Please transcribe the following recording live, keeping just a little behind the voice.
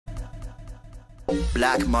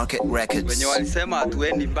Black Market Records. Wenye walisema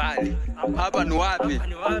hatuendi mbali. Hapa ni wapi?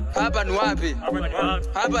 Hapa ni wapi?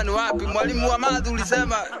 Hapa ni wapi? Mwalimu wa math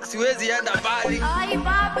ulisema siwezi enda mbali. Ai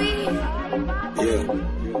papi. Yeah.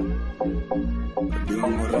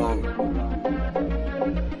 Doing wrong.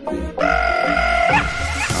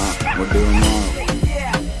 Modema.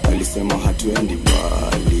 Alisema hatuendi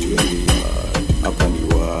mbali. Hapa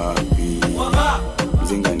ni wapi?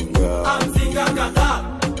 Mzinga ni ngapi? Mzinga kadhaa.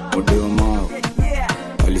 Modema.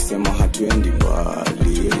 Alisema hatuendi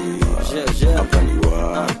mbali. Hapa ni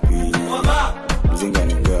wapi? Mzinga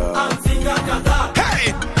ni ngapi? Mzinga kadhaa.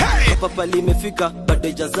 Papa limefika bado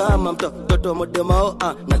ijazama mtoto modemao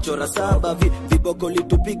nachora saba viboko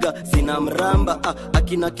litupiga sina mramba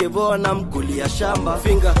akina kevoa na mkulia shamba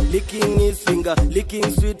finger licking is finger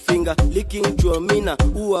licking sweet finger licking chuomina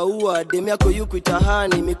ua dem yako yuko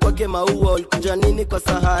itahani mikwake maua ulikuja nini kwa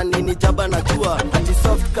sahani ni jaba na jua ati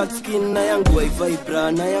soft cut skin na yangu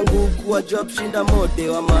vibra na yangu kuwa job shinda mode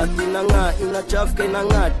wa mathi na nga inachafuka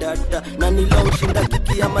inanga dada na nilong shinda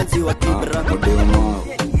kiki ya maziwa kibra modemao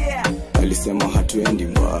alisema hatuendi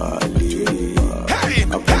mbali.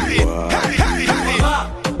 Hapa ni wapi?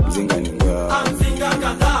 Mzinga ni ngapi? Mzinga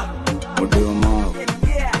kadhaa. Modema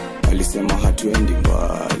alisema hatuendi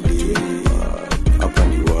mbali. Hapa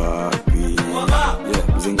ni wapi?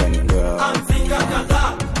 Mzinga ni ngapi? Mzinga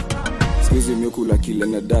kadhaa. Squeeze mekula kile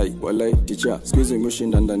nadai walai teacher squeeze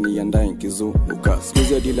mshinda ndani ya ndai kizuka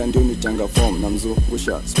squeeze dila ndio nitanga form na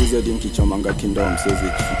mzungusha squeeze din kichomanga kingdom sezi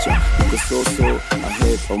kificha niko so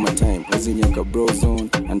ahead of my time azinyaka bro zone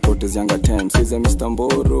and protest younger time sezi Mr.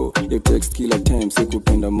 Mboro you text killer time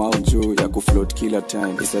sikupenda maujo ya kufloat killer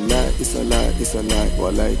time it's a lie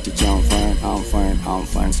walai teacher I'm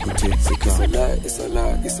fine skuti it's a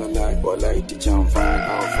lie walai teacher I'm fine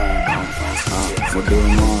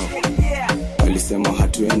modema alisema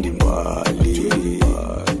hatuendi mbali.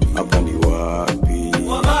 Hapa ni wapi?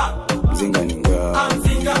 Mzinga ni ngapi?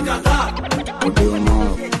 Mzinga kadhaa. Modema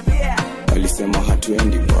alisema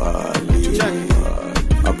hatuendi mbali.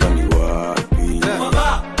 Hapa ni wapi?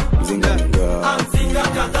 Mzinga ni ngapi? Mzinga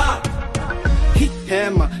kadhaa. Hit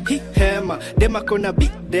hema, dema kona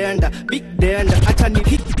big denda, acha ni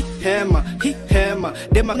hit hema,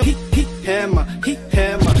 dema hit hema,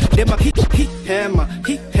 dema hit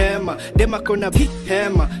hema, dema kona big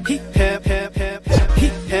hema,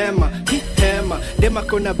 dema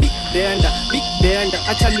kona big denda,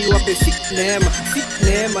 acha ni wape sick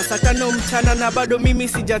neema, satano mchana na bado mimi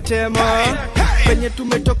sijatema. Penye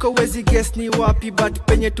tumetoka uwezi guess ni wapi, but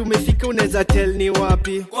penye tumefika unaweza tell ni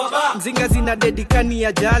wapi. Mzinga zina dedikani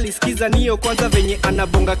ya jali, sikiza niyo kwanza venye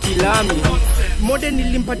anabonga kilami. Mode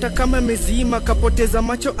nilimpata kama mezima, kapoteza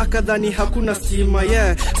macho akadhani hakuna stima.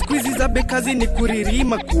 Yeah, squeezy za bekazi ni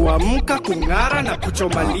kuririma, kuamka, kungara na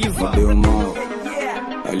kuchoma liva.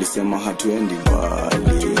 Alisema hatuendi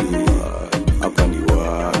mbali. Hapa ni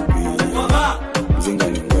wapi? Mzinga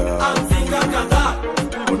ni ngapi? Mzinga kadhaa.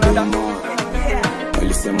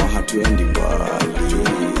 Alisema hatuendi mbali.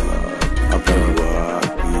 Hapa ni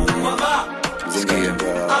wapi? Mzinga ni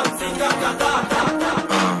ngapi?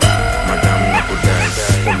 Madam Nakudai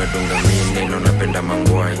umedunga mimi na napenda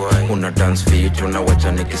mangwai una dance fit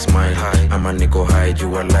unawacha nikismile ama niko high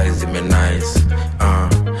jua lies zime nice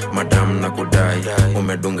Madam Nakudai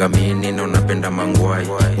umedunga mimi na napenda mangwai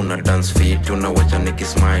una dance fit unawacha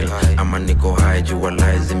nikismile ama niko high jua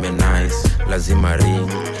lies zime nice lazima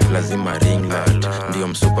ring light ndio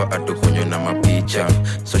msupa atukunywe na mapicha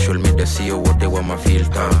social media sio wote wa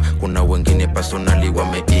mafilter kuna wengine personally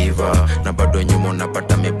wameiva na bado nyuma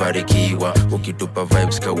unapata mebarikiwa ukitupa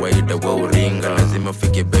vibes kawaida wa uringa lazima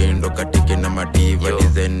ufike bendo katike na madiva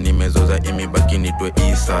design nimezoza imebaki nitwe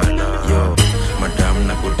Isa yo Madam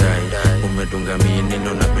Nakudai umedunga mimi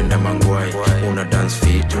na napenda mangwai una dance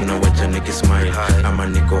fit unawacha nikismile ama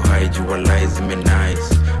niko high jua lies zime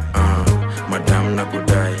nice Madam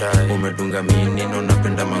Nakudai umedunga mimi na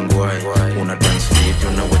napenda mangwai una dance fit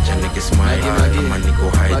unawacha nikismile ama niko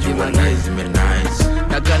high jua lies zime nice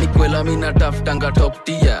Nagani kwela mina taftanga top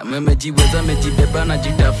tier memejiweza mejibeba na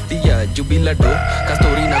jitaftia jubila do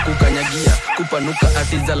kastori na kukanyagia kupanuka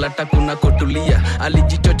atiza lata kuna kotulia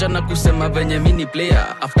alijichocha na kusema venye mini player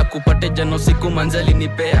after kupate jano siku manzali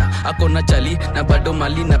nipea akona chali na bado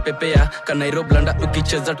mali na pepea kanairo blanda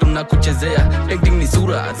ukicheza tunakuchezea acting ni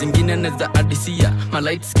sura zingine neza adisia ma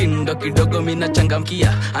light skin ndo kidogo mina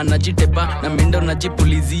changamkia anajitepa na mindo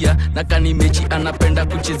najipulizia na kani mechi anapenda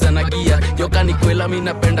kucheza na gia yokani kwela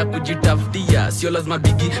minapenda kujitaftia sio lazima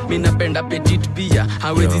bigi minapenda petit pia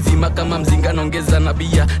hawezi zima kama mzinga naongeza na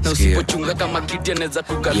bia na usipochunga kama kama kiti anaweza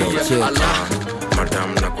kukalia. Allah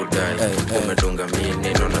Madam Nakudai, umedunga mimi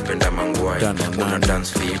neno napenda mangwai. Una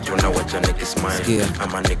dance fit, unawacha nikismile.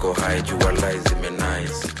 Ama niko high, jua lies zime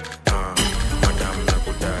nice. Madam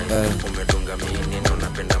Nakudai, umedunga mimi neno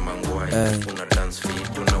napenda mangwai. Una dance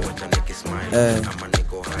fit, unawacha nikismile. Ama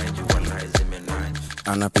niko high, jua lies zime nice.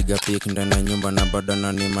 Anapiga pick ndani ya nyumba na bado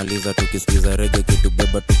ananimaliza tukisikiza reggae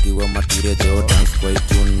kitubeba tukiwa matiria jo dance kwa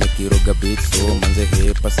tune nikiroga beat so manze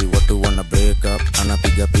hepa si watu wana break up.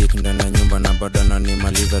 Anapiga pick ndani ya nyumba na bado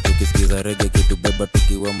ananimaliza tukisikiza reggae kitubeba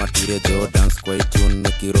tukiwa matiria jo dance kwa tune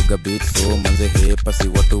nikiroga beat so manze hepa si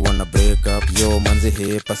watu wana break up. Yo manze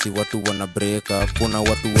hepa si watu wana break up. Kuna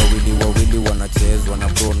watu wawili wanachezwa na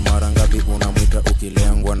bron mara ngapi unamwita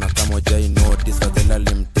ukilengwa na kama jai notice fadhila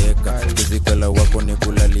limteka kizikala wako ni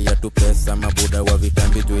kulalia tu pesa mabuda wa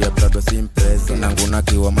vitambi juu ya brado simpresa nanguna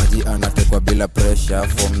kiwa maji anatekwa bila pressure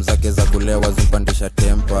form zake za kulewa zimpandisha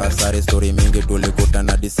tempa sari story mingi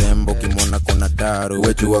tulikutana Disembo kimona kuna daru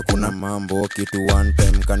wejua kuna mambo kitu one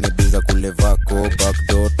time kanibiza kulevako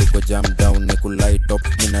backdoor tuko jam down ni kulight up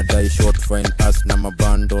minadai short fine ass na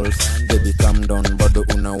mabundles baby calm down bado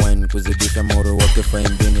una wine kuzidisha moro wake fine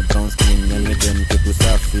bini brown skin nene dem kitu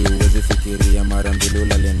safi uwezi fikiria mara mbili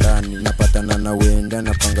ulale ndani napatana na wenda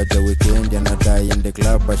napanga ja weekend anadai ende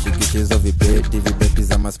club ashikishizo vibeti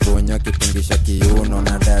za masponya kitingisha kiuno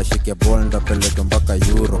nadai ashike ball ndapeleka mpaka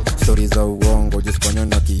euro stories za uongo jisponya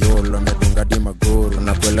na kiolo medunga di magoro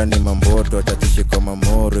na kwela ni mamboto tatishi kwa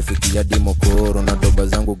mamoro ifikia di mokoro na doba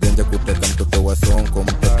zangu genja kuteka mtoto wa sonko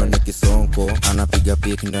mtoto ni kisonko anapiga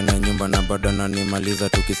pick ndani ya nyumba na bado ananimaliza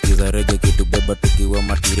tukisikiza reggae kitubeba tukiwa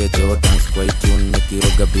matiria jo dance kwa tune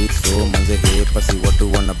nikiroga beat so manze hepa si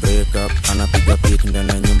watu wana break up. Anapiga pick ndani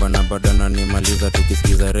ya nyumba na bado ananimaliza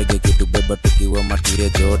tukisikiza reggae kitubeba tukiwa matiria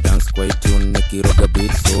jo dance kwa tune nikiroga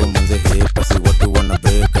beat so manze hepa si watu wana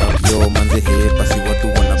break up. Yo manze hepa si watu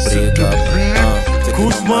wana break up.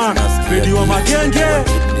 Kusman video wa magenge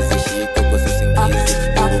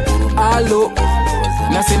Allo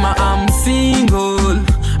nasema I'm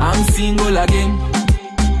single again.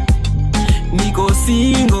 Niko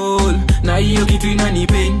single na hiyo kitu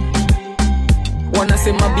inanipain.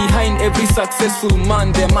 Wanasema behind every successful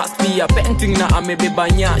man there must be a painting na amebeba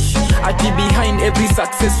nyash. Ati behind every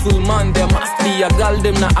successful man there must be a girl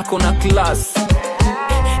dem na akona class.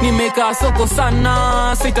 Nimeka soko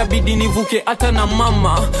sana sitabidi nivuke hata na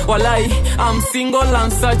mama. Walai I'm single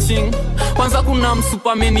and searching. Kwanza kuna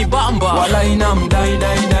msupa meni bamba. Walai na mdai jo.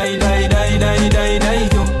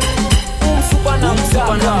 Msupa na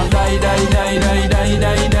mdai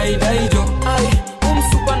jo.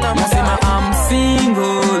 Msupa na msema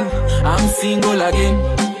I'm single again.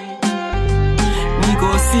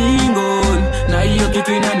 Niko single na hiyo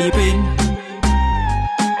kitu inanipain.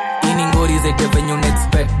 Ini ngori zete venye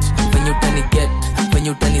unexpect, venye utaniget, venye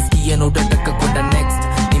utanisikia na utataka kwenda next.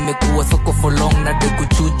 Nimekuwa soko for long na de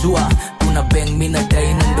kuchujua. Tuna bang mina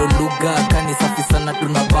dai na ndo lugha. Kani safi sana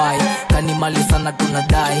tunabai, kani mali sana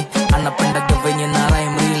tunadai. Anapenda venye na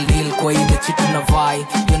rhyme real kwa hii mechi tunavai.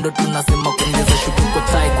 Yendo tunasema kuongeza shuku kwa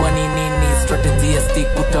tai. Kwa nini strategy ya stick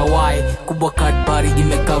utawai. Kubwa Cadbury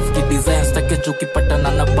imekave kidesign. Stake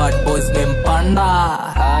chukipatana na bad boys mempanda.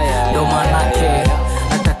 Ndo manake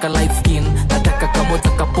nataka light skin, nataka kama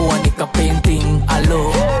utakapoa nika painting.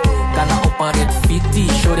 Alo kana operate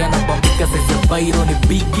fiti, shori anabambika sasa bairo ni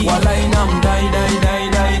biggie. Wala ina mdai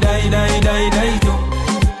jo.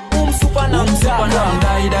 Umsupa na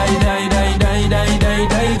mdai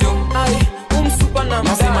jo. Ai umsupa na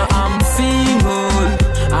msema I'm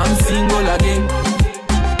single again.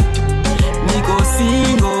 Niko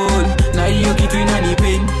single na hiyo kitu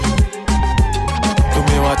inanipain.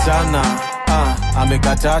 Tumewachana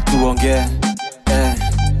amekataa tuongee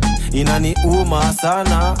inaniuma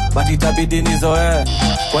sana but itabidi nizoe.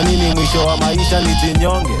 Kwa nini mwisho wa maisha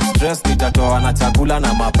nijinyonge? Stress nitatoa na chakula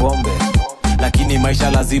na mapombe, lakini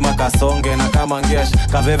maisha lazima kasonge. Na kama ngesh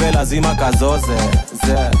kaveve lazima kazoze.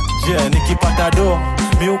 Je, nikipata do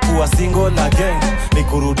miukuwa single again,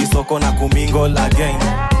 nikurudi soko na kumingle again.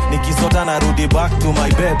 Nikisota na rudi back to my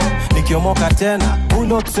bed, nikiomoka tena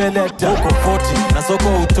pull up selector. Uko 40 na soko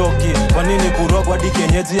utoki, kwa nini kurogwa di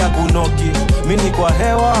kenyeji ya kunoki? Mimi kwa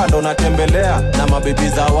hewa ndo natembelea na mabebi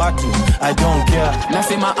za watu, I don't care.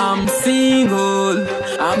 Nasema I'm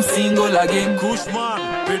single again. Kushman,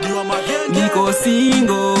 video wa magenge. Niko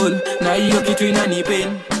single na hiyo kitu inanipain.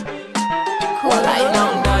 Walai na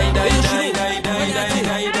mdai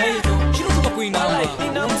Shiruka kuina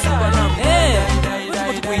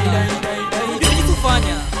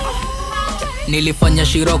Nilifanya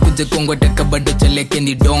shiro kuje Kongo teka bado chaleke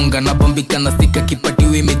ni donga. Nabambika na sika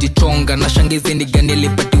kipatiwe imejichonga. Na shangizi ni gani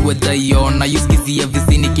lipatiwe dayona. Yuskizi ya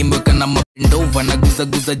vizini kimweka na mapendova. Na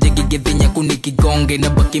guza jegi gedhinya kunikigonge. Na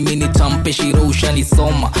baki mini champe shiro ushani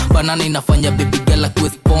soma. Banana inafanya baby gala kwe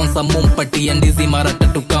sponsor. Mumpati ya ndizi mara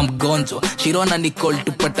tatu kama mgonjwa. Shiro na Nicole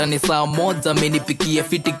tupatane saa moja. Mini pikia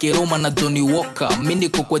fiti kiroma na Johnny Walker. Mini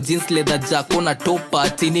kukwa jeans leather jako na topa.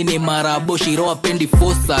 Tini ni marabo shiro apendi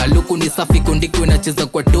fosa. Luku ni safi kondiko inacheza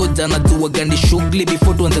kwa toja. Na juwa gani shugli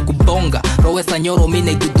before tuanze kubonga. Rowe sanyoro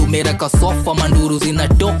mine gudumera kasofa. Manduru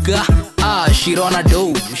zinatoka. Shirona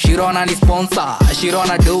do, Shirona ni sponsor.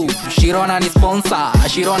 Shirona do, Shirona ni sponsor.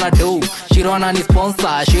 Shirona do, Shirona ni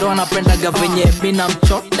sponsor. Shirona pendaga venye mina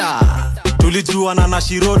mchota. Tulijuana na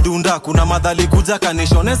Shiro dunda. Kuna madhali kuja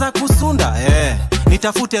kanishoneza kusunda.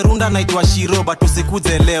 Nitafute runda naitwa Shiro. But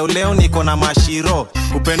usikuze leo niko na mashiro.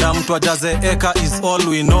 Kupenda mtu ajaze eka is all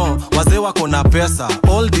we know. Wazee wako na pesa,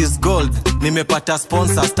 all this gold. Nimepata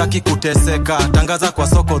sponsor, staki kuteseka. Tangaza kwa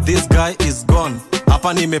soko, this guy is gone.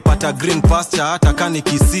 Hapa nimepata green pasture, hata kani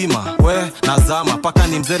kisima. We, nazama, paka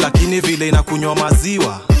ni mzee lakini vile inakunywa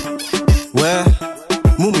maziwa. We,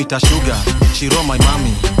 mumita sugar, Shiro my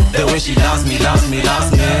mommy. The way she loves me.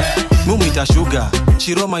 Mumita sugar,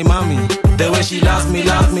 Shiro my mommy. The way she loves me.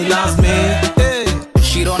 Hey.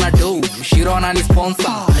 Shirona do, Shirona ni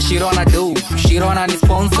sponsor. Shirona do, Shirona ni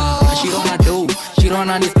sponsor. Shirona do,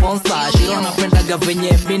 Shirona ni sponsor. Shirona pendaga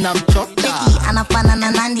venye mina mchota. Anafana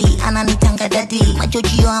na nandi, ananitanga daddy.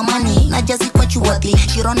 Majoji yo amani, na jazi kwa chuwati.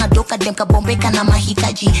 Shirona do kadem kabombeka na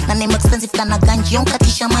mahitaji. Na name expensive kana ganji,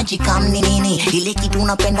 onkatisha maji kam nini. Ile kitu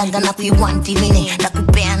unapendaga na kuiwanti mini. Na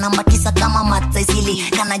kupea namba 9 kama matzesili.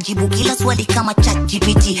 Kana jibu kila swali kama chat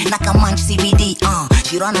GPT. Na kama CBD,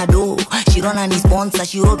 Shirona do, Shirona ni sponsor.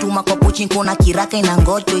 Shiro tuma kwa pochi kuna kiraka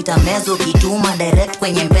inangocho. Itamezo kituma direct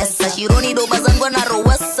kwenye mpesa. Shironi do bazangwa na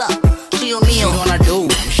rowesa. Shirona do,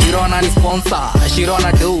 Shirona ni sponsor.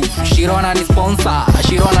 Shirona do, Shirona ni sponsor.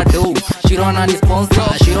 Shirona do, Shirona ni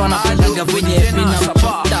sponsor. Shirona pendaga venye mina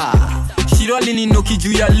mchota. Shiro alininoki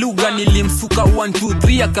juu ya lugha. Nilimsuka 1, 2,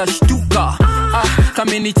 3 akashtuka.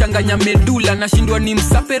 Kamenichanganya medula. Nashindwa ni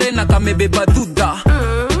msapere na kamebeba dhudha.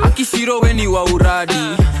 Akishiro weni wa uradi.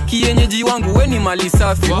 Kienyeji wangu weni mali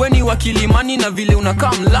safi. Weni wa Kilimani na vile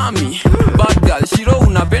unakaa mlami. Bad girl, Shiro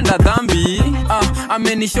unapenda dhambi.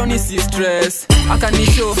 Amenishoni si stress.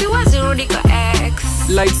 Akanisho siwazi rudi kwa ex.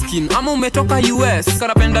 Light skin, ama umetoka US.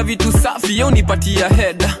 Karapenda vitu safi, yo nipatia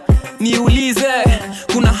head. Niulize,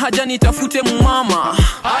 kuna haja nitafute mumama.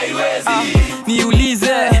 Haiwezi.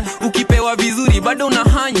 Niulize, ukipewa vizuri bado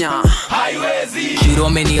unahanya. Haiwezi. Shiro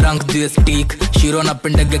meni rank juu stick. Shiro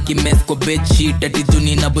napendaga kimes kwa bedsheet. Ati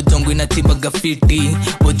juni na bojongo inachibaga fiti.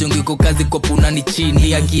 Bojongo iko kazi kwa puna ni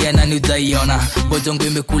chini. Akia nani ujaiona. Bojongo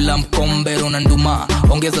imekula mkombero na nduma.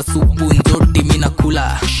 Ongeza supu njoti mina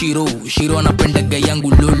kula. Shiro napendaga yangu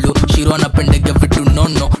lulu. Shiro napendaga vitu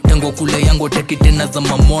nono. Tengo kule yangu teki tena za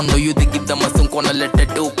mamono. Yuthi kita masunko na lete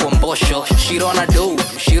do kombosho. Shirona do,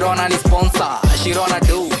 Shirona ni sponsor. Shirona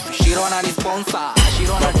do, Shirona ni sponsor.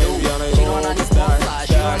 Shirona do, Shirona ni sponsor.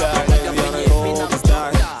 Shirona pendaga venye mina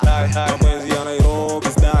mchota. Mapenzi ya Nairobi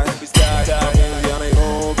style.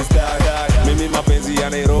 Mimi mapenzi ya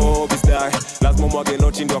Nairobi style. Lazima mwage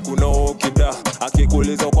nochi ndo kunoki bra.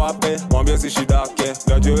 Akikuuliza kwape, mwambie si shidake.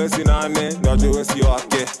 Najue si nane, najue si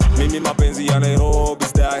wake. Mimi mapenzi ya Nairobi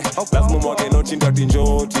style. Lazima mwage nochi ndo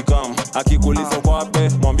tinjoti kam. Akikuuliza kwape,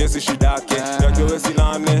 mwambie si shidake. Najue si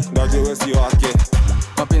nane, najue si wake.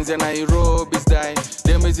 Mapenzi ya Nairobi style.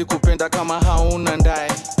 Demezi kupenda kama hauna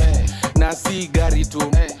ndai. Na si gari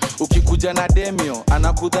tu. Ukikuja na demio,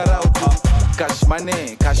 anakudharau tu. Cash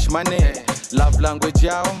money. Love language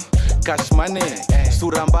yao cash money.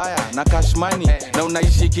 Sura mbaya na cash money. Na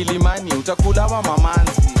unaishi Kilimani, utakula wa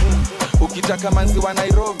mamanzi. Ukitaka manzi wa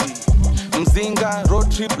Nairobi, Mzinga road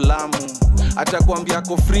trip Lamu. Atakwambia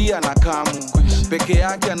ako free na kamu. Peke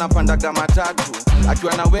yake anapandaga matatu.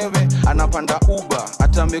 Akiwa na wewe anapanda Uber.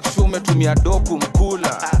 Ata make sure umetumia doku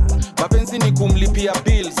mkula. Mapenzi ni kumlipia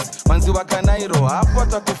bills. Manzi wa Kanairo hapo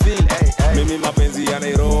atakufeel. Mimi mapenzi ya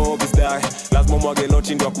Nairobi style. Lazima mwage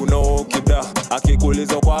nochi ndo kunoki bra.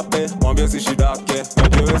 Akikuuliza kwape, mwambie si shidake.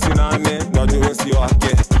 Najue si nane, najue si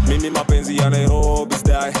wake. Mimi mapenzi ya Nairobi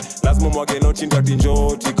style. Lazima mwage nochi ndo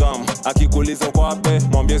tinjoti kam. Akikuuliza kwape,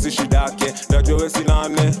 mwambie si shidake. Najue si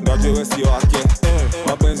nane, najue si wake.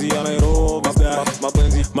 Mapenzi ya Nairobi style.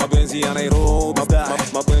 Mapenzi ya Nairobi style.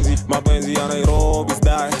 Mapenzi ya Nairobi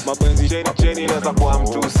style. Mapenzi cheni inaweza kuwa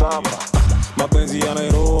mtu samba. Mapenzi ya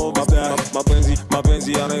Nairobi style.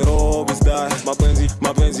 Mapenzi ya Nairobi style.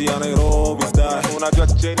 Mapenzi ya Nairobi style. Unajua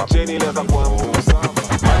cheni inaweza kuwa mtu samba.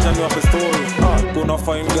 acha niwape story. Kuna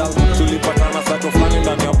fine girl tulipatana sato flani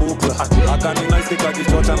ndani ya bukla, akani nice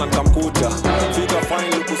nikajichocha na nikamkuta fika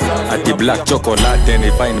fine luku safi ati black chocolate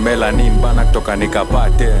ni fine melanin bana kutoka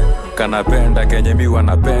nikapate kanapenda kenye mi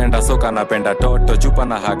wanapenda so kanapenda toto chupa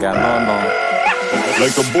na haga nono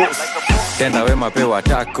like a boss tenda wema pewa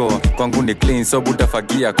tako kwangu ni clean so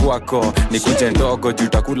butafagia kwako nikuje ndogo juu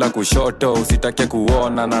takula kushoto usitake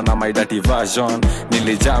kuona na my dirty version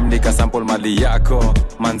nilijam nikasample mali yako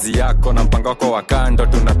manzi yako na mpango wako wa kando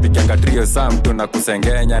tunapiganga trio sam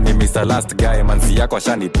tunakusengenya ni Mr. Last Guy manzi yako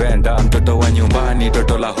ashanipenda mtoto wa nyumbani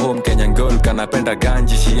toto la home Kenyan girl kanapenda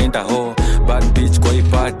ganji she ain't a hoe bad bitch kwa hii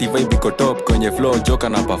party vibe iko top kwenye flow joka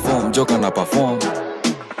na perform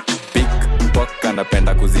Poka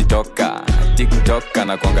napenda kuzitoka TikTok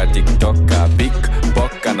anakuanga TikToka Big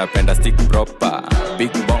Poka napenda stick proper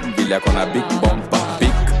Big bomb vile akona big bomba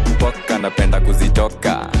Big Poka napenda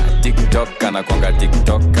kuzitoka TikTok anakuanga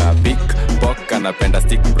TikToka Big Poka napenda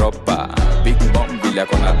stick proper Big bomb vile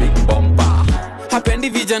akona big bomba hapendi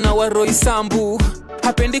vijana wa Roy Sambu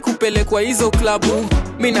hapendi kupelekwa hizo klabu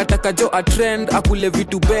mi nataka jo a trend akule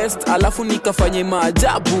vitu best alafu nikafanye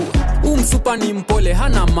maajabu msupa ni mpole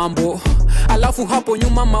hana mambo alafu hapo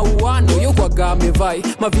nyuma mauano yokwaga amevai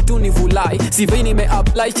mavitu ni vulai sivei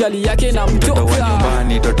nimeapply chali yake na mtoka mtoto wa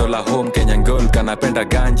nyumbani toto la home Kenyan girl kanapenda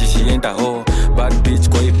ganji she ain't a hoe bad bitch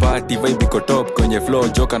kwa hii party vibe iko top kwenye flow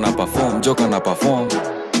joka na perform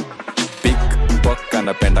Big Poka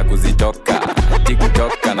napenda kuzitoka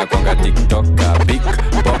TikTok anakuanga TikToka Big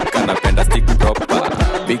Poka napenda stick proper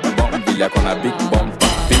Big bomb vile akona big bomba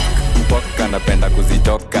Big Poka napenda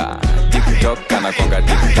kuzitoka TikTok anakuanga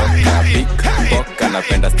TikToka Big Poka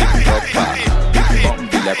napenda stick proper Big bomb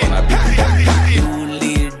vile akona big bomba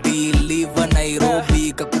ulidiliva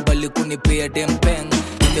Nairobi kakubali kunipea dempeng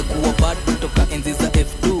nimekuwa bado toka enzi za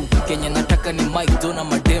F2 Kenya nataka ni Mike Dona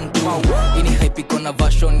madem tu ini hype iko na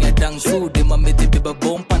version ya Dangsu dema medibeba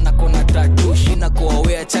bompa na kona tattoo shina kwa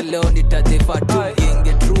wea cha leo nitajefa tu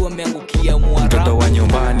genge true ameangukia muara mtoto wa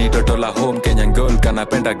nyumbani toto la home Kenyan girl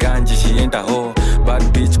kanapenda ganji she ain't a hoe bad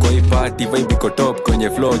bitch kwa hii party vibe iko top kwenye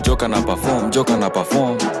flow joka na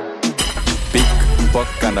perform Big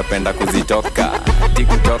Poka napenda kuzitoka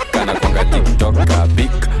TikTok anakuanga TikToka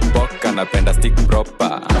Big Poka napenda stick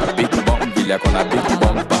proper Big bomb vile akona big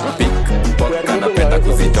bomba Big Poka napenda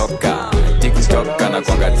kuzitoka TikTok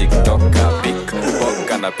anakuanga TikToka Big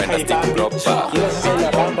Poka napenda stick proper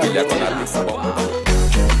Big bomb vile akona big bomba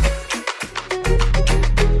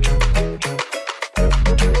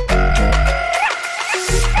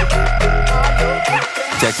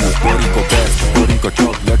check na poriko best poriko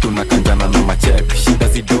top leo tunakanjana na machek shida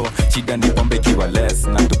zido shida ni pombe kiwa less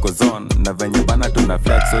na tuko zone na venye bana tuna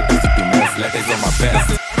flex so tusitumess let us on my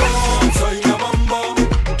best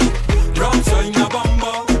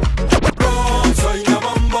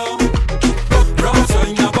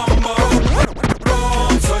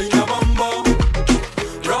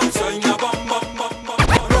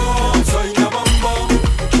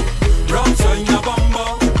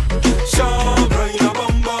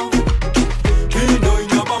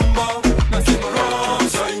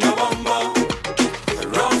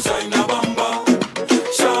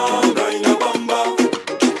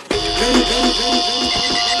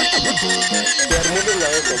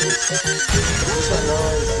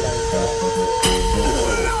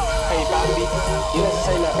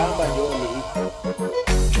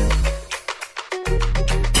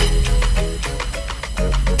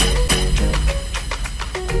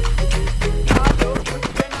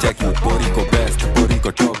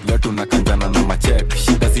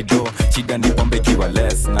shida ni pombe kiwa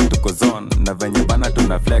less na tuko zone na venye bana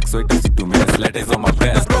tuna flex so tusitumess let us on my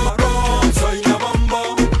best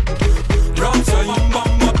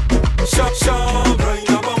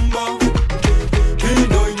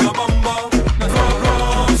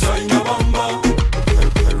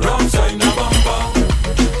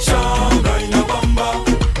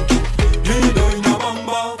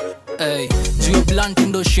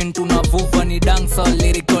tunavuva ni dancer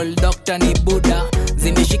lyrical doctor ni buda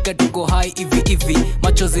zimeshika tuko high hivi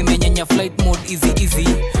macho zimenyanya flight mode easy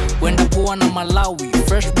wenda poa na Malawi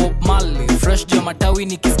fresh Bob Marley fresh jamatawi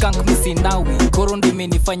ni kiskank misinawi korondo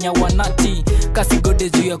imenifanya wanati kasi gode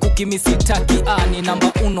juu ya kukimisitaki ni namba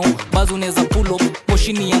 1 bazu neza pull up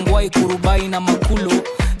moshini yangwai kurubai na makulo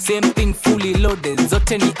same thing fully loaded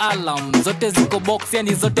zote ni alarm zote ziko box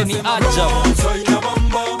yani zote ni ajab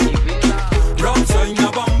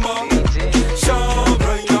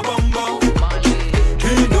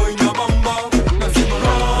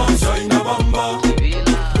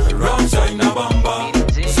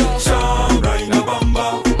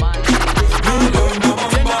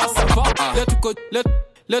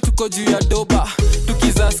leo tuko juu ya doba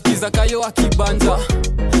tukizaskiza kayo akibanja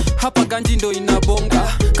hapa ganji ndo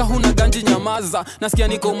inabonga kahuna ganji nyamaza nasikia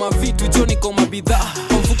niko mavitu jo niko mabidhaa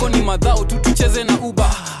kwa mfuko ni madhao tucheze na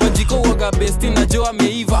uba wajiko uoga besti na jo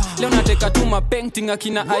ameiva leo nateka tu mapainting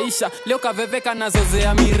akina Aisha leo kaveveka na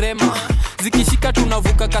zozea mirema zikishika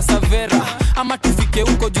tunavuka Kasavera ama tufike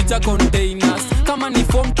huko juu cha containers kama ni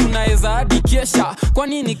form tunaeza hadi kesha kwa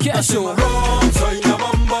nini kesho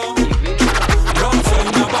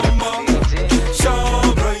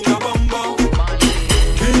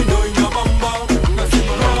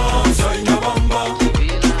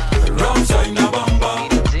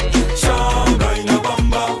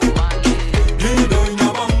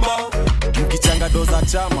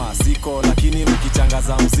chama siko lakini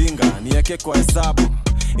mkichangaza mzinga niweke kwa hesabu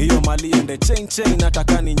hiyo mali ende chain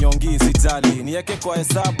nataka ni nyongi sijali niweke kwa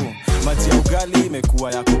hesabu maji ya ugali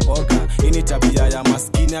imekuwa ya kuoga ini tabia ya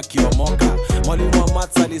maskini akiomoka mwalimu wa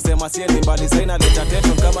maths alisema siendi mbali zaina leta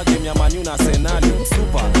tension kama game ya Man U na Arsenal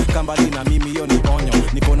super kambali na mimi hiyo ni onyo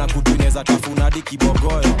niko na kutuneza tafuna hadi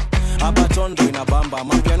kibogoyo Arbantone ndo inabamba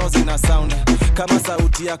mapiano zina sound kama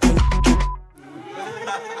sauti yako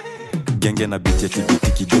Genge na beat ya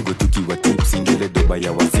kibiti kidogo tukiwa tips indele doba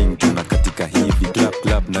ya wazing tuna katika hivi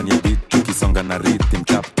clap ndani ya beat tukisonga na rhythm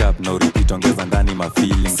tap na repeat ongeza ndani ma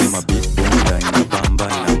feelings sema beat bonda inabamba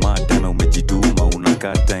na mata na umejituma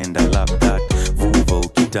unakata and I love that vuva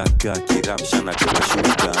ukitaka kiramsha na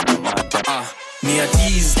tunashuka na mata ni a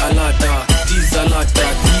tease alata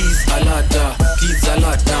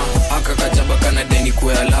aka kajaba kana deni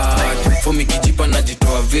kwa alata for me kijipa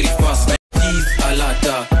najitoa very fast tease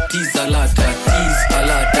alata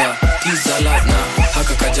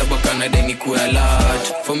haka kajaba kana deni kwa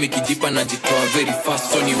alata for me kijipa najitoa very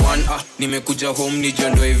fast so ni one nimekuja home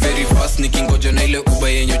nijiondoe very fast nikingoja na ile uba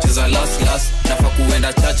yenye cheza last nafa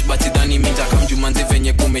kuenda church but sidhani minja kamjumanze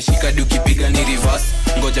venye kumeshika di ukipiga ni reverse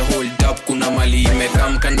ngoja hold up kuna mali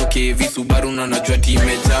imekam kando kevi Subaru na najua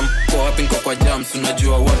timejam kwa wapi niko kwa jams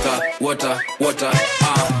unajua water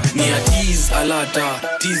ni a tease alata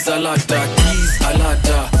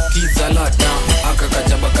aka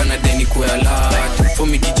kajaba kana deni kwa alata for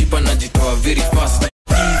me kijipa najitoa very fast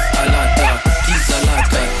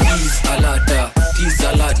tease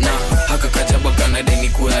alata haka kajaba kana deni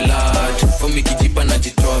kwa alata for me kijipa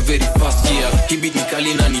najitoa very fast hibi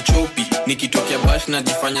nikali na nichopi nikitokea bash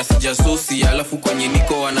najifanya sijasosi alafu kwenye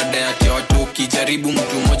niko wanadayati watoki jaribu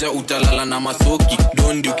mtu mmoja utalala na masoki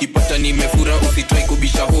dondi ukipata nimefura usitrai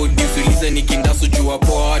kubisha hodi usulize nikindasu jua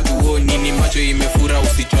poa watu honi ni macho imefura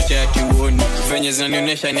usichoche ati uoni venye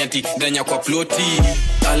zinanionyesha ni ati danya kwa ploti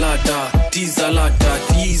tease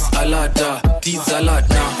alata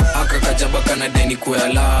aka kajaba kana deni kwa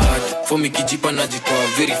alata for me kijipa najitoa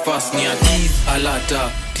very fast ni a tease alata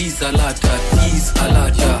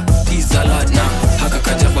haka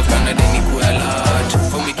kajaba kana deni kwa alata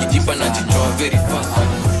for me kijipa najitoa very fast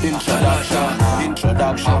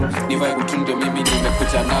introduction ni vibe tundio mimi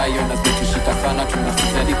nimekuja nayo na situshika sana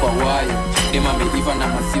tunasizadi kwa wayo dema meiva na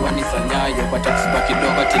masiwa ni sanyayo pata kusipa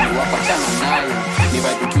kidogo tini wapachana nayo ni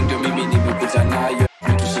vibe tundio mimi nimekuja nayo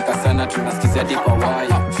tushika sana tunasizadi kwa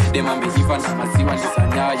wayo dema meiva na masiwa ni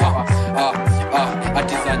sanyayo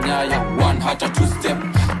ati sanyayo one hata two step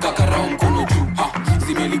kakarao mkono juu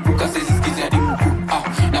zimelipuka sisi sikizi hadi mkuu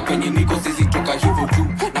na penye niko sisi toka hivyo tu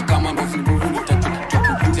na kama mbozi mbovu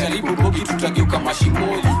jaribu bogi tutageuka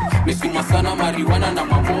mashimoli mesuma sana mariwana na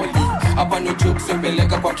mamoli hapa no jokes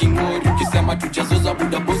wepeleka kwa kingori ukisema tujazoza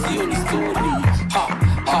buda bosi hiyo ni story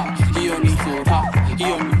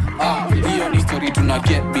hiyo ni story tuna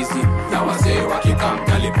get busy na wazee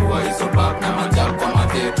wakikamta lipua hizo bag na majal kwa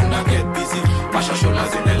mathe tuna get busy mashashola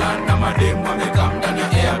zimelan na mademu wamekam ndani ya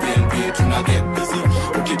Airbnb tuna get busy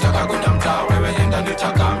ukitaka kwenda mtaa wewe enda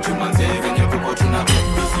nitaka mchumanze venye kuko tuna get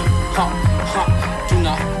busy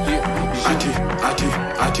tuna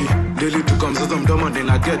ati daily tukamzaza mdomo then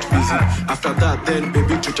I get busy after that then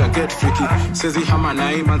baby tuta get freaky sezi hama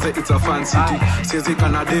nai manze it's a fan city sezi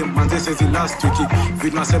kanade manze sezi last week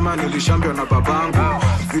vinasema nilishambio na babangu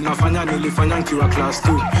vinafanya nilifanya nikiwa class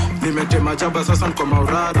 2 nimetema jaba sasa niko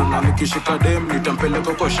maurado na nikishika dem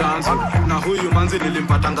nitampeleka kwa shanzo na huyu manze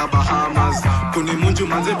nilimpatanga Bahamas kunimunju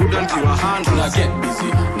manze buda nikiwa hand tuna get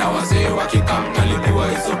busy na wazee wakikam nalikuwa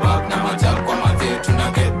hizo bag na majal kwa mathe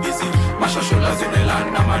tuna get busy mashashola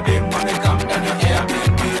zimelan na mademu wamekam ndani ya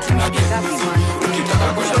Airbnb tuna get busy ukitaka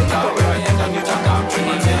kwenda mtaa wewe enda nitaka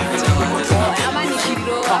mchumanze ama ni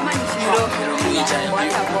shiro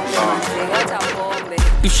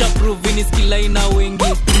Tusha prove ni skill ina wengi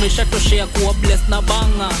tumeshatoshea kuwa blessed na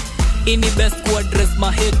banga ini best ku address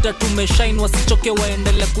maheta tumeshine wasichoke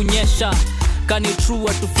waendelee kunyesha Kani true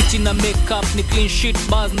atufichi na makeup ni clean sheet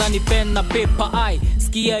bars na ni pen na paper eye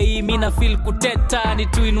skia hii mina feel kuteta ni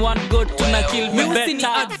 2 in 1 go tuna kill me better usini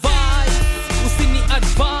advice usini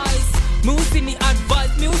advice me usini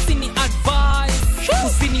advice me usini advice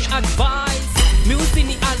usini advice me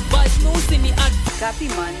usini advice me usini advice Kappy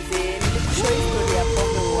manze nilikushow story ya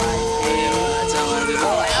pombe waje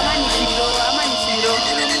ama ni shiro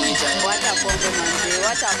wacha pombe manze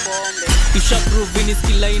wacha pombe Isha prove ni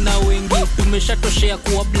skill ina wengi tumeshatoshea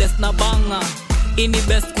kuwa blessed na banga ini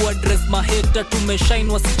best ku address maheta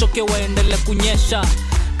tumeshine wasichoke waendelee kunyesha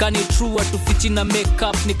Kani true atufichi na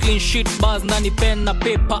makeup ni clean sheet bars na ni pen na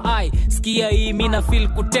paper eye skia hii mina feel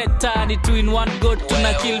kuteta ni 2 in 1 go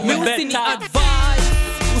tuna kill me better usini advice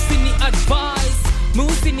usini advice me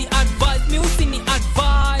usini advice me usini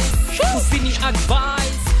advice usini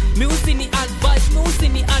advice me usini advice me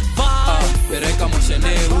usini advice pereka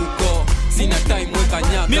moshene huko sina time weka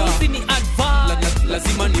nyaka me usini advice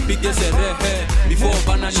lazima nipige sherehe before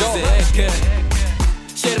bana nizeeke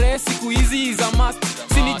sherehe siku hizi za must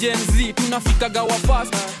sini Gen Z tunafikaga wa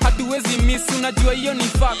fast hatuwezi miss unajua hiyo ni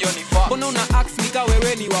fact mbona una axe nika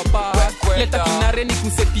wewe ni wapa leta kinare ni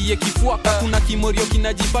kusepie kifuaka kuna kimorio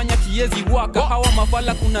kinajifanya kiezi waka hawa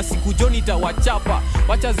mafala kuna siku joni tawachapa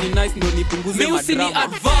wacha zi nice ndo nipunguze madrama usini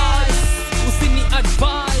advice usini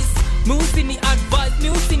advice me usini advice me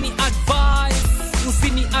usini advice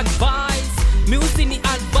usini advice me usini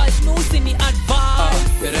advice me usini advice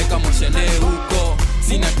pereka moshene huko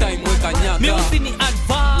sina time weka nyaka me usini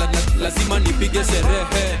advice lazima nipige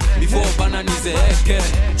sherehe before bana nizeeke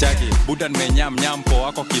Jackie buda nimenyam nyam po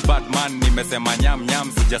wako kibadman nimesema nyam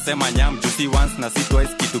nyam sijasema nyam juicy once na si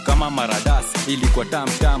twice kitu kama maradas ilikuwa tam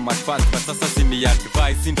at first but sasa sini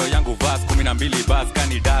advice ndo yangu verse 12 bars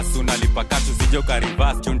kani das unalipa kashu sijoka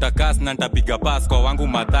reverse chunda kas na nitapiga pass kwa wangu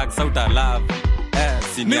mathak sauta love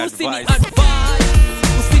sini advice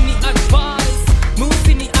usini advice me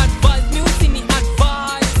usini advice me usini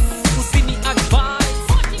advice usini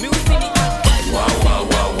advice me usini advice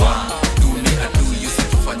wa do me I do you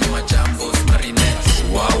sikufanya majambo marinette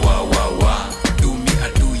wa do me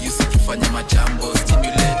I do you sikufanya majambo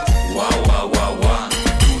stimulate wa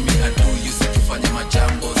do me I do you sikufanya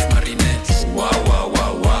majambo marinette wa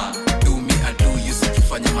do me I do you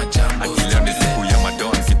sikufanya majambo akilani siku ya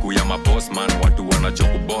madon siku ya maboss man watu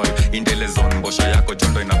wanachokuball indele zone mbosho yako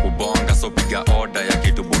jondo inakubonga so piga order ya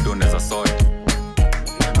kitu budo neza sort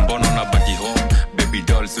mbono na baki home baby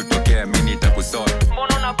doll sutokea mini takusort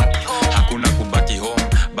mbono na baki home hakuna kubaki home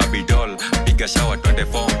baby doll piga shower twende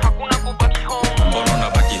form hakuna kubaki home mbono na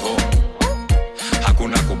baki home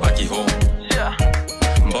hakuna kubaki home yeah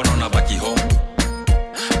mbono na baki home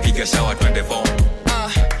piga shower twende form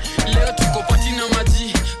leo tuko patina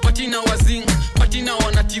maji patina wazing patina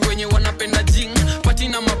wanati wenye wanapenda jing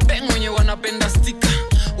patina mapeng wenye wanapenda stika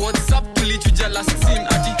WhatsApp tulichuja last scene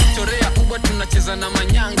ati chorea uba tunacheza na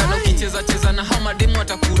manyanga na ukicheza na hama demo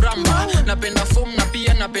atakuramba napenda form na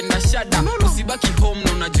pia napenda shada usibaki home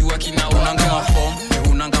na unajua kina unanga form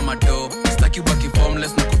unanga mado sitaki ubaki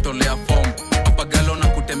formless na kutolea form hapa galo na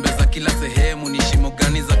kutembeza kila sehemu ni shimo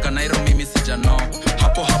gani za Kanairo mimi sijano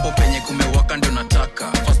hapo penye kumewaka ndio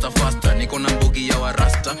nataka faster niko na mbogi ya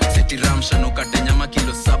warasta seti ramsha nukate nyama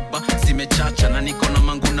kilo 7 zimechacha na niko na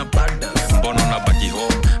mangu na badas mbono na baki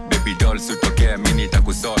home baby doll sutokea mini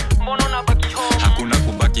takusort mbono na baki home hakuna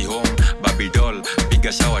kubaki home baby doll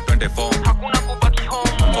piga shower twende form hakuna kubaki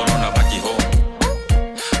home mbono na baki home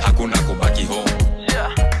hakuna kubaki home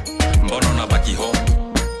yeah mbono na baki home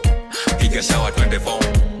piga shower twende form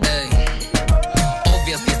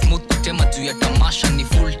obviously smooth kutema juu ya tamasha ni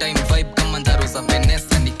full time vibe kama ndaro za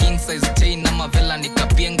Vanessa ni king size chain na mavela ni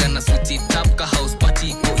kapienga na switch it up ka house party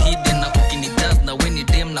iko hidden na kukini jazz na weni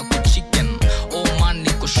dem na kuchicken oh man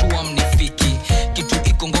niko sure mnifiki kitu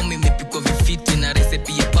iko ngome imepikwa vifiti na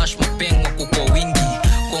recipe ya bash mapengwa kwa wingi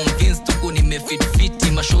convinced tuko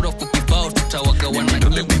nimefit mashura kukibao tutawaga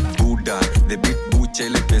wananyinyi the beat bucha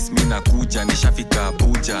ile pes mina kuja nishafika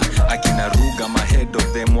Abuja akina ruga my head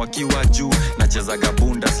of them wakiwa juu nachezaga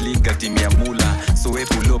Bundesliga timu ya mula so we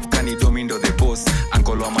pull up kani domindo the boss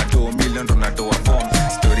uncle wa mato million ndo natoa form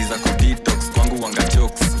stories za ku detox kwangu wanga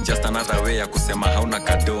jokes just another way ya kusema hauna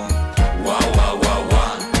kado wa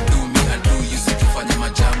do me I do you sikufanya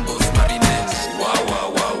majambo marinette wa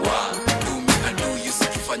do me I do you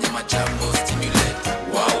sikufanya majambo stimulate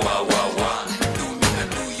wa do me I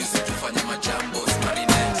do you sikufanya majambo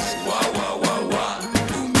marinette wa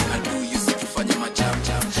do me I do you sikufanya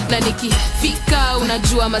majambo na nikifika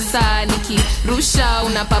unajua masaa nikirusha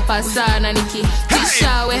unapapa sana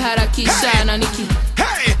nikisha we harakisha na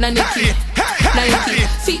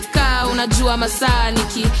nikifika unajua masaa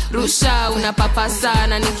nikirusha unapapasa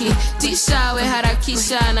na nikitisha we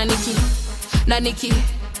harakisha na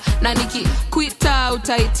niki kuita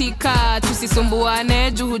utaitika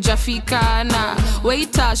tusisumbuane juu hujafika na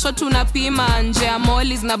waita shot unapima nje ya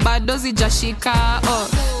mollies na bado zijashika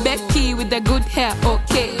Becky with the good hair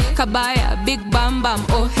okay kabaya big bam bam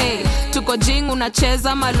oh hey tuko jing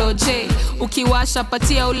unacheza maloje ukiwasha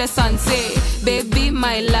patia ule sanse baby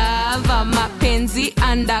my lover mapenzi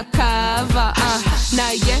undercover na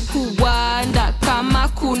ye huwanda kama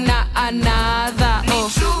kuna another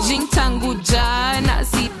jing tangu jana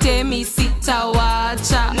sitemi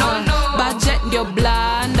sitawacha budget ndio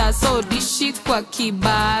blanda so dishi kwa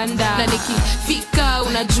kibanda na nikifika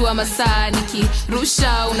unajua masaa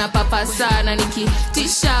nikirusha unapapasa na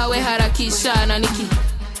nikitisha we harakisha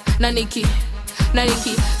na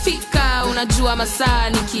nikifika unajua masaa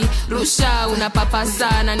nikirusha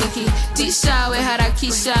unapapasa na nikitisha we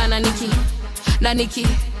harakisha na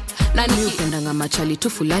upendanga machali tu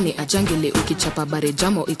fulani ajangele ukichapa bare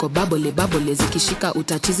jamo iko babole zikishika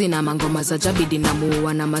utatizi na mangoma za jabidi na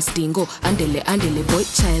muua na mastingo andele boy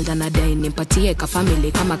child anadai nimpatie ka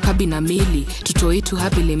family kama kabi na mili tutoitu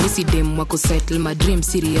happily misi dem wako settle my dream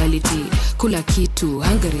si reality kula kitu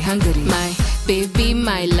hungry my baby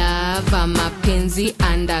my lover mapenzi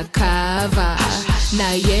undercover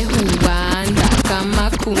na ye huwanda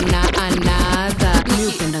kama kuna another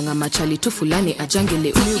upendanga machali tu fulani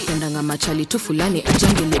ajangele upendanga machali tu fulani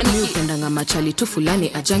ajangele upendanga machali tu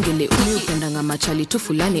fulani ajangele upendanga machali tu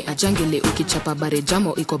fulani ajangele ukichapa bare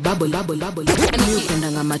jamo iko babole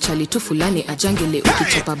upendanga machali tu fulani ajangele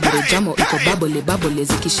ukichapa bare jamo iko babole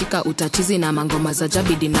zikishika utatizi na mangoma za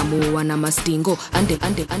jabidi na muua na mastingo ande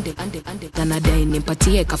anadai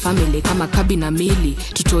nimpatie ka family kama kabi na mili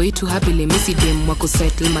tutoitu happily misi dem wako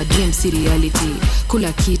settle my dream si reality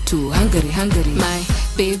kula kitu hungry my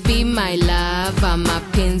baby my lover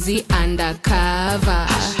mapenzi undercover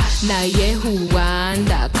na ye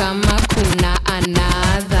huwanda kama kuna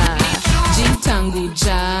another jintangu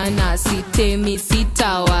jana sitemi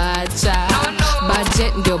sitawacha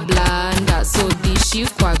budget ndio blanda so dishi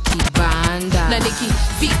kwa kibanda na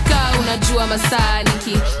nikifika unajua masaa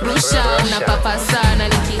nikirusha unapapasa na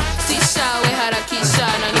nikitisha we harakisha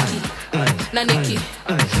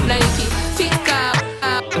na nikifika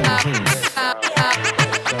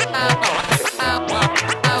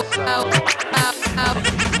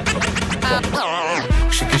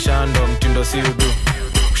Shikishando mtindo siudu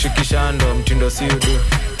Shikishando mtindo siudu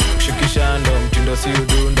Shikishando mtindo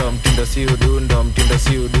siudu ndo mtindo siudu ndo mtindo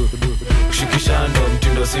siudu Shikishando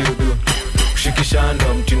mtindo siudu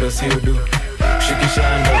Shikishando mtindo siudu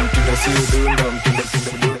Shikishando mtindo siudu ndo mtindo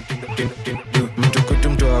siudu mtukutu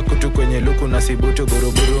mtoa kutu kwenye luku na sibutu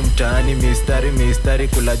buruburu mtaani mistari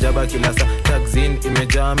kula jaba kila saa taxin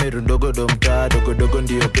imejaa mirundogodo mtaa dogodogo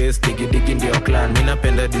ndio base digidigi ndio clan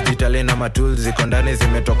minapenda digitali na matools ziko ndani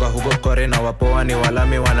zimetoka huko kore na wapoa ni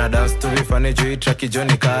walami wana dance tu vifane juu traki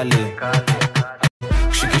joni kali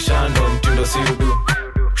Shikishando mtindo siudu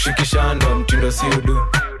Shikishando mtindo siudu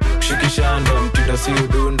Shikishando mtindo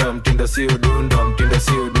siudu ndo mtindo siudu ndo mtindo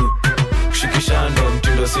siudu Shikishando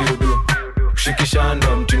mtindo siudu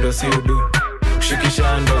Shikishando mtindo siudu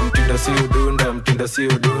Shikishando mtindo siudu ndo mtindo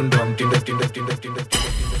siudu ndo mtindo